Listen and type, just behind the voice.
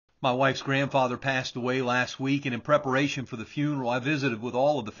My wife's grandfather passed away last week, and in preparation for the funeral, I visited with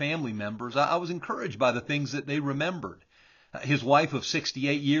all of the family members. I was encouraged by the things that they remembered. His wife of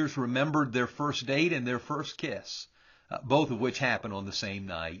 68 years remembered their first date and their first kiss, both of which happened on the same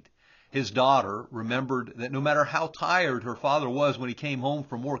night. His daughter remembered that no matter how tired her father was when he came home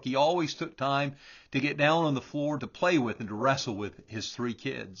from work, he always took time to get down on the floor to play with and to wrestle with his three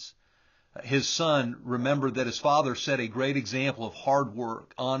kids. His son remembered that his father set a great example of hard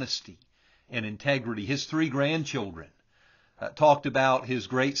work, honesty, and integrity. His three grandchildren talked about his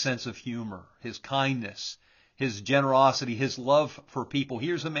great sense of humor, his kindness, his generosity, his love for people.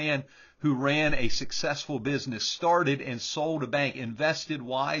 Here's a man who ran a successful business, started and sold a bank, invested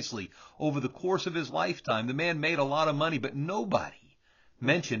wisely over the course of his lifetime. The man made a lot of money, but nobody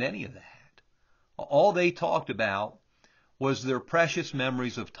mentioned any of that. All they talked about was their precious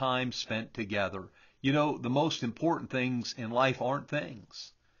memories of time spent together. You know, the most important things in life aren't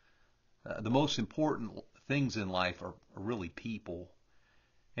things. The most important things in life are really people.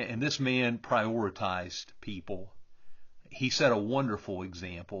 And this man prioritized people. He set a wonderful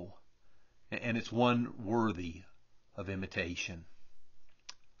example, and it's one worthy of imitation.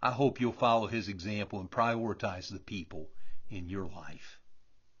 I hope you'll follow his example and prioritize the people in your life.